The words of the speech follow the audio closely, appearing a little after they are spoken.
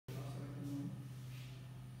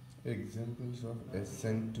Examples of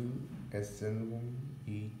SN2 SN1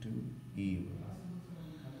 E2 E1.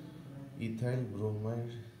 Ethyl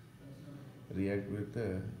bromide react with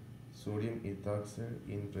the sodium ethoxide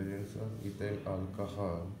in presence of ethyl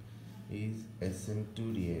alcohol is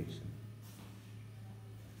SN2 reaction.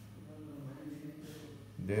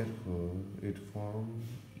 Therefore, it forms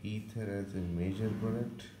ether as a major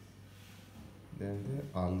product than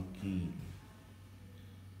the alkene.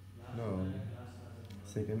 Now,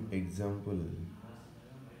 second example,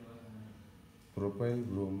 propyl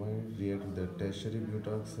bromide react with the tertiary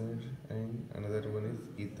butoxide and another one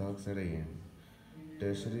is ethoxide ion.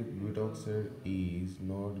 Tertiary butoxide is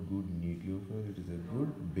not good nucleophile, it is a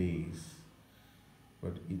good base.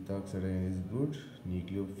 But ethoxide ion is good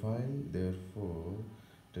nucleophile, therefore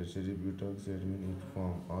tertiary butoxide means it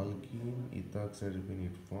form alkene, ethoxide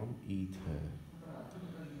means it form ether.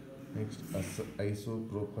 Next,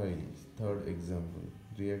 isopropyl, third example,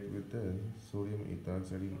 react with the sodium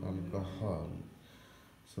ethoxide in alcohol.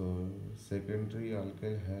 So secondary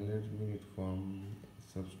alkyl halide means it form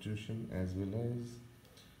substitution as well as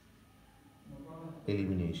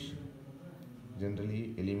elimination.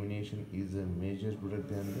 Generally, elimination is a major product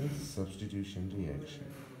than the substitution reaction.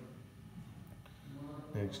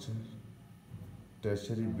 Next,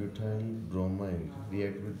 tertiary butyl bromide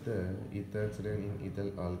react with the ethoxide in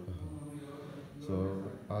ethyl alcohol. So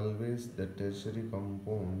always the tertiary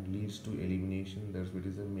compound leads to elimination. That's what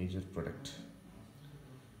is a major product.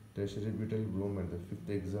 Tertiary butyl bromide, the fifth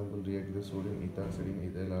example, react with the sodium ethoxide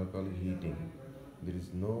in ethyl alcohol heating. There is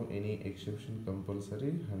no any exception,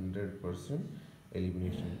 compulsory 100%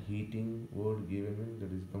 elimination. Heating word given means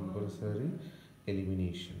that is compulsory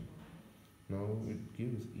elimination. Now it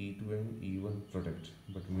gives E2 and E1 product,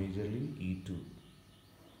 but majorly E2.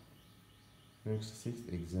 Next, sixth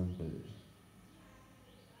example.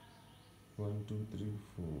 1, 2, 3,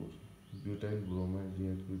 4. Butyl bromide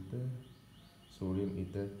react with the sodium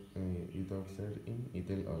ethoxide in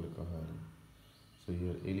ethyl alcohol. So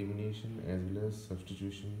here elimination as well as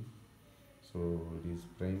substitution. So it is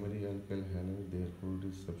primary alkyl halide, therefore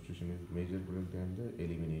this substitution is major product than the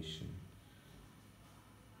elimination.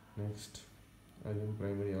 Next, again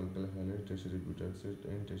primary alkyl halide, tertiary butoxide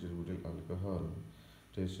and tertiary butyl alcohol.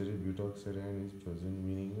 Tertiary butoxide ion is present,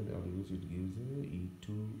 meaning that always it gives a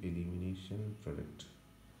E2 elimination product.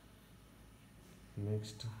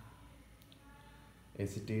 Next,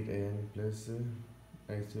 acetate ion plus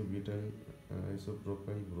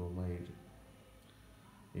isopropyl bromide,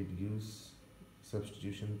 it gives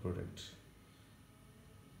substitution product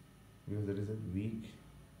because there is a weak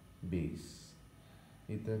base.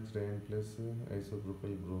 Ethoxide ion plus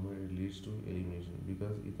isopropyl bromide leads to elimination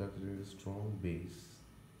because ethoxide is a strong base.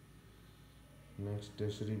 Next,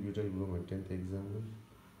 tertiary butyl bromide, 10th example,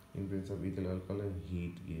 in presence of ethyl alcohol and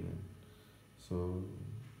heat given. So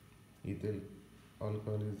ethyl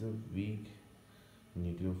alcohol is a weak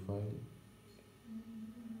nucleophile.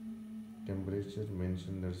 Temperature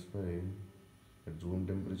mentioned, that's why at room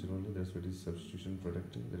temperature only, that's what is substitution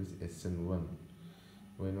product. That is SN1.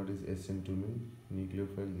 Why not is SN2 mean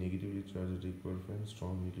nucleophile negatively charged required for and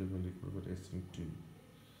strong nucleophile required for SN2.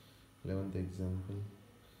 11th example,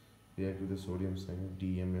 react with the sodium cyanide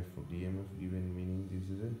DMF. DMF given meaning this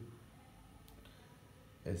is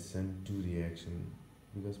a SN2 reaction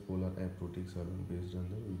because polar aprotic solvent based on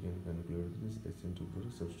that we can conclude this SN2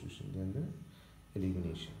 product substitution than the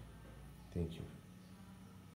elimination. Thank you.